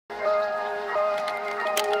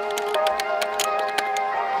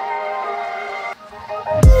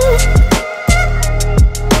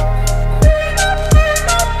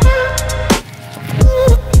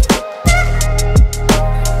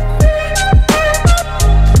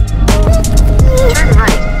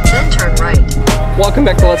Welcome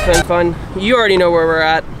back to Let's Find Fun. You already know where we're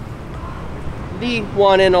at. The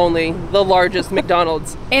one and only, the largest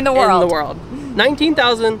McDonald's in the world.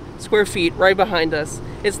 19,000 square feet right behind us.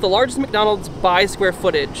 It's the largest McDonald's by square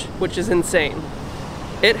footage, which is insane.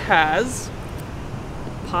 It has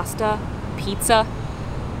pasta, pizza,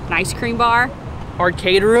 an ice cream bar,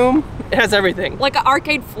 arcade room. It has everything. like an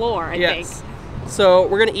arcade floor, I think. So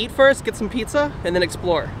we're gonna eat first, get some pizza, and then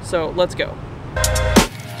explore. So let's go.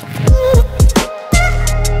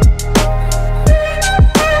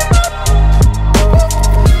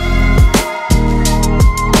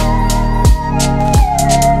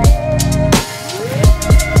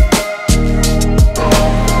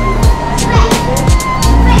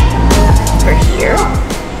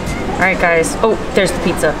 Alright guys, oh, there's the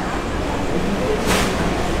pizza.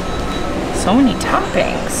 So many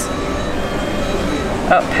toppings.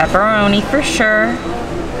 Oh, pepperoni for sure.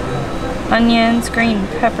 Onions, green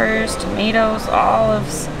peppers, tomatoes,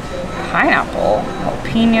 olives, pineapple,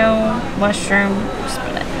 jalapeno, mushroom,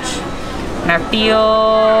 spinach. And I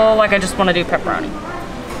feel like I just want to do pepperoni.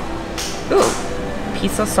 Ooh,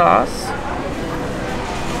 pizza sauce,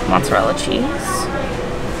 mozzarella cheese.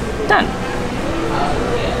 Done.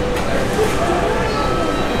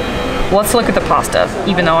 Let's look at the pasta,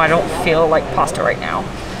 even though I don't feel like pasta right now.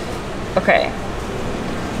 Okay.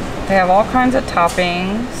 They have all kinds of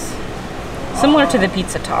toppings, similar to the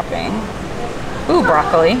pizza topping. Ooh,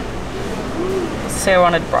 broccoli. Let's say I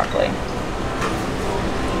wanted broccoli.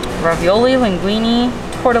 Ravioli, linguine,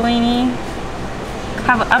 tortellini.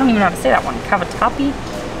 I don't even know how to say that one. Cavatappi.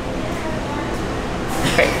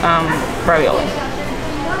 Okay, ravioli.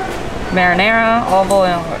 Marinara, olive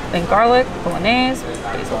oil and garlic, bolognese,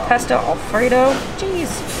 basil pesto, alfredo.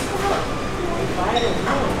 Jeez.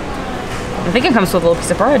 I think it comes with a little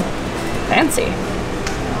piece of bread. Fancy.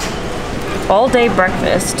 All day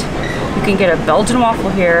breakfast. You can get a Belgian waffle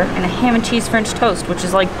here and a ham and cheese French toast, which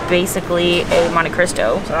is like basically a Monte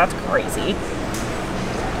Cristo, so that's crazy.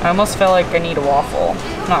 I almost feel like I need a waffle,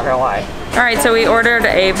 not gonna lie. All right, so we ordered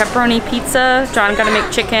a pepperoni pizza. John got a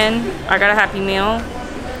McChicken. I got a Happy Meal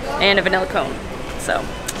and a vanilla cone. So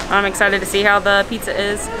I'm excited to see how the pizza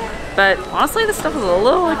is. But honestly, this stuff is a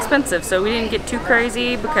little expensive, so we didn't get too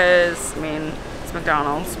crazy because, I mean, it's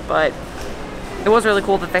McDonald's. But it was really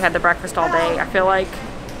cool that they had the breakfast all day. I feel like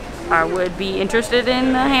I would be interested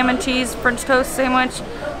in the ham and cheese French toast sandwich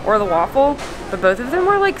or the waffle, but both of them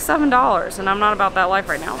were like $7, and I'm not about that life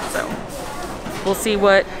right now. So we'll see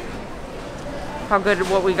how good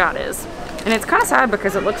what we got is. And it's kind of sad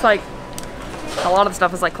because it looks like a lot of the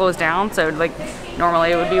stuff is like closed down, so like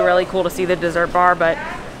normally it would be really cool to see the dessert bar, but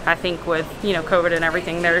I think with, you know, COVID and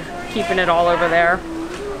everything, they're keeping it all over there.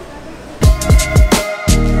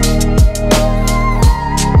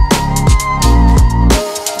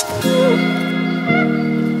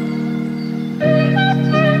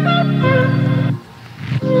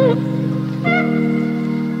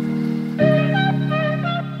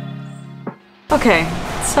 Okay,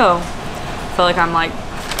 so I feel like I'm like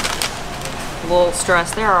a little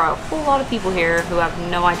stressed. There are a whole lot of people here who have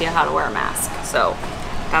no idea how to wear a mask, so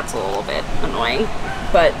that's a little bit annoying.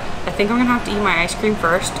 But I think I'm gonna have to eat my ice cream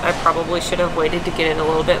first. I probably should have waited to get it a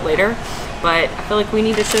little bit later, but I feel like we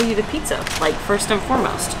need to show you the pizza, like first and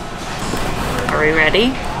foremost. Are we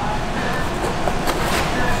ready?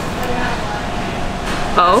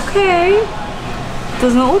 Okay,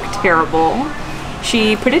 doesn't look terrible.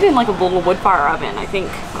 She put it in like a little wood fire oven. I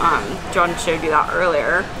think John showed you that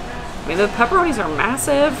earlier. I mean, the pepperonis are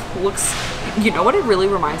massive. Looks, you know what it really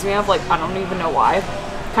reminds me of? Like, I don't even know why.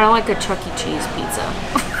 Kind of like a Chuck E. Cheese pizza.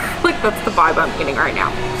 Like, that's the vibe I'm getting right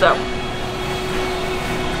now. So,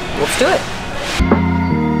 let's do it.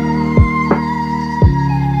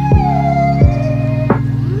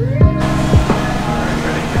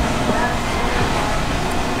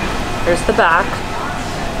 Here's the back.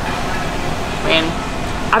 Man,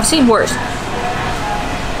 I've seen worse.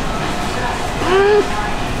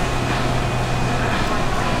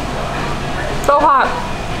 So hot.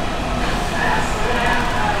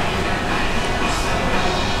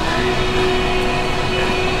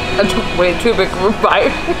 I took way too big of a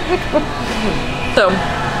bite. So,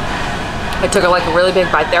 I took like a really big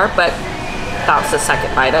bite there, but that was the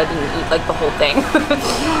second bite. I didn't eat like the whole thing.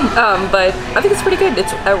 But I think it's pretty good.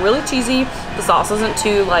 It's really cheesy. The sauce isn't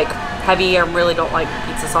too like heavy. I really don't like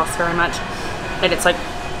pizza sauce very much. And it's like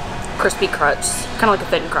crispy crust, kind of like a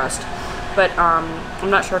thin crust. But I'm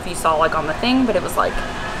not sure if you saw like on the thing, but it was like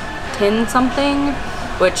 10 something,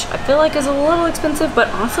 which I feel like is a little expensive, but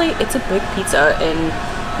honestly, it's a big pizza. And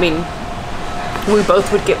I mean, we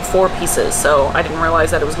both would get 4 pieces, so I didn't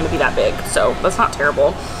realize that it was going to be that big, so that's not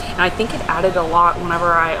terrible. And I think it added a lot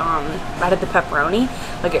whenever I added the pepperoni.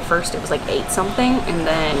 Like at first it was like 8 something, and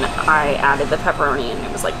then I added the pepperoni and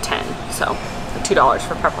it was like 10, so like $2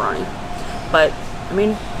 for pepperoni. But I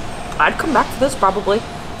mean, I'd come back for this probably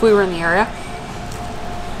if we were in the area.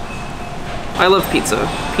 I love pizza.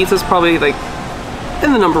 Pizza's probably like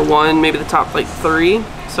in the #1, maybe the top like 3.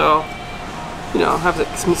 So, you know, I have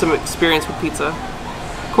like, some experience with pizza.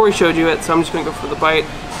 Corey showed you it, so I'm just gonna go for the bite.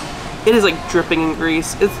 It is like dripping in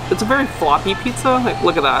grease. It's a very floppy pizza. Like,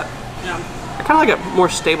 look at that. Yeah. I kind of like a more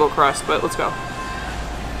stable crust, but let's go.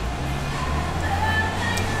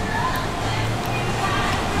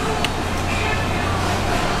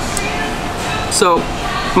 So,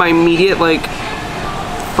 my immediate like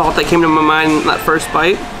thought that came to my mind in that first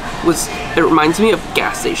bite was it reminds me of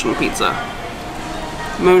gas station pizza.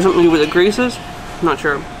 Maybe something to do with the greases? I'm not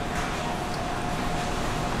sure.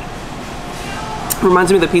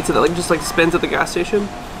 Reminds me of the pizza that like just like spins at the gas station.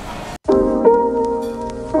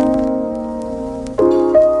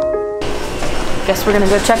 Guess we're gonna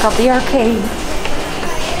go check out the arcade.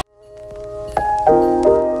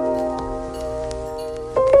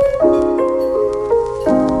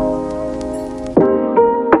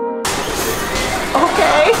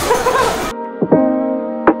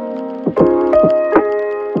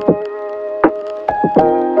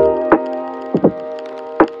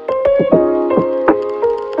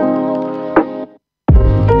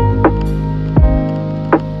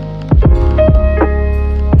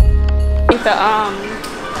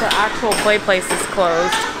 The actual PlayPlace is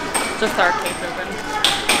closed. Just the arcade's open.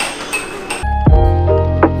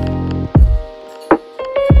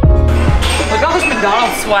 Look at all this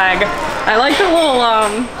McDonald's swag. I like the little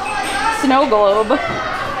snow globe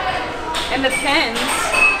and the pins.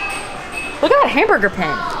 Look at that hamburger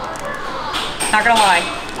pin. Not gonna lie,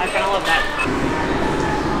 I kinda love that.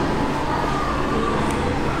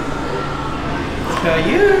 Look at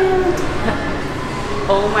you.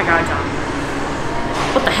 Oh my god, John.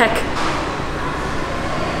 What the heck?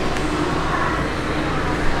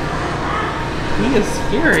 He is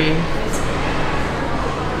scary.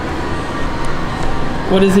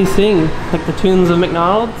 What does he sing? Like the tunes of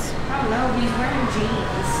McDonald's? I don't know, he's wearing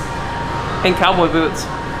jeans. And cowboy boots.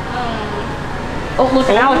 Oh, look,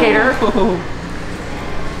 an alligator.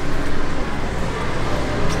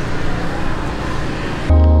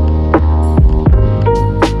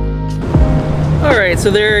 Alright, so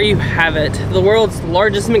there you have it. The world's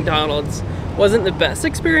largest McDonald's. Wasn't the best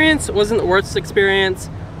experience, wasn't the worst experience.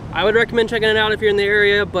 I would recommend checking it out if you're in the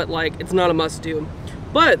area, but like, it's not a must-do.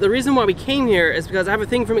 But the reason why we came here is because I have a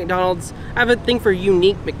thing for McDonald's. I have a thing for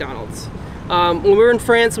unique McDonald's. When we were in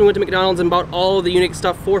France, we went to McDonald's and bought all of the unique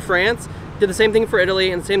stuff for France. Did the same thing for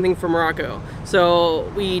Italy and the same thing for Morocco.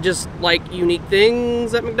 So we just like unique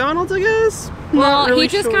things at McDonald's, I guess? Well, really he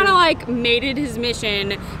just sure. kind of like made it his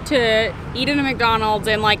mission to eat in a McDonald's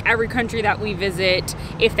in like every country that we visit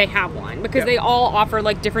if they have one, because they all offer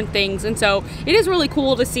like different things, and so it is really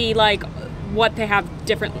cool to see like what they have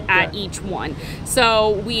different at each one.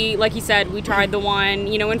 So we, like he said, we tried the one,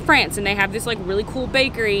 you know, in France, and they have this like really cool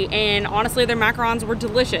bakery, and honestly their macarons were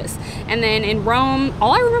delicious. And then in Rome,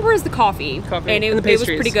 all I remember is the coffee. And it was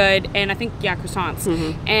pretty good, and I think croissants.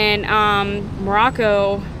 And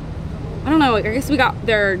Morocco, I don't know, I guess we got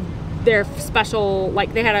their special,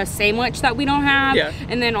 like they had a sandwich that we don't have,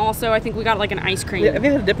 and then also I think we got like an ice cream. Yeah, I think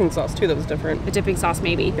they had a dipping sauce too that was different. A dipping sauce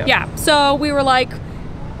maybe. Yeah. So we were like,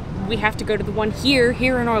 we have to go to the one here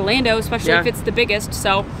in Orlando, especially if it's the biggest.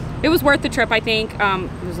 So it was worth the trip, I think.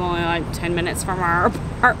 It was only like 10 minutes from our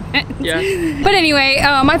apartment. But anyway,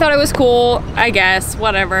 I thought it was cool, I guess,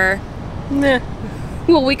 whatever. Meh.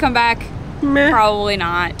 Will we come back? Meh. Probably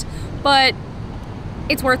not. But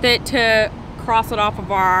it's worth it to cross it off of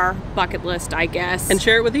our bucket list, I guess. And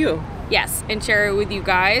share it with you. Yes, and share it with you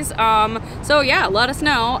guys. So yeah, let us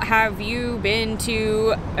know. Have you been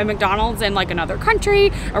to a McDonald's in like another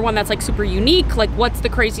country, or one that's like super unique? Like, what's the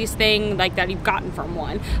craziest thing like that you've gotten from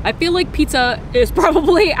one? I feel like pizza is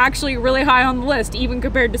probably actually really high on the list, even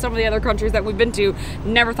compared to some of the other countries that we've been to.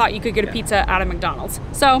 Never thought you could get a pizza out of McDonald's.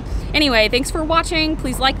 So anyway, thanks for watching.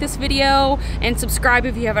 Please like this video and subscribe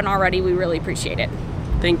if you haven't already. We really appreciate it.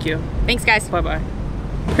 Thank you. Thanks, guys. Bye-bye.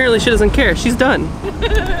 Apparently she doesn't care. She's done.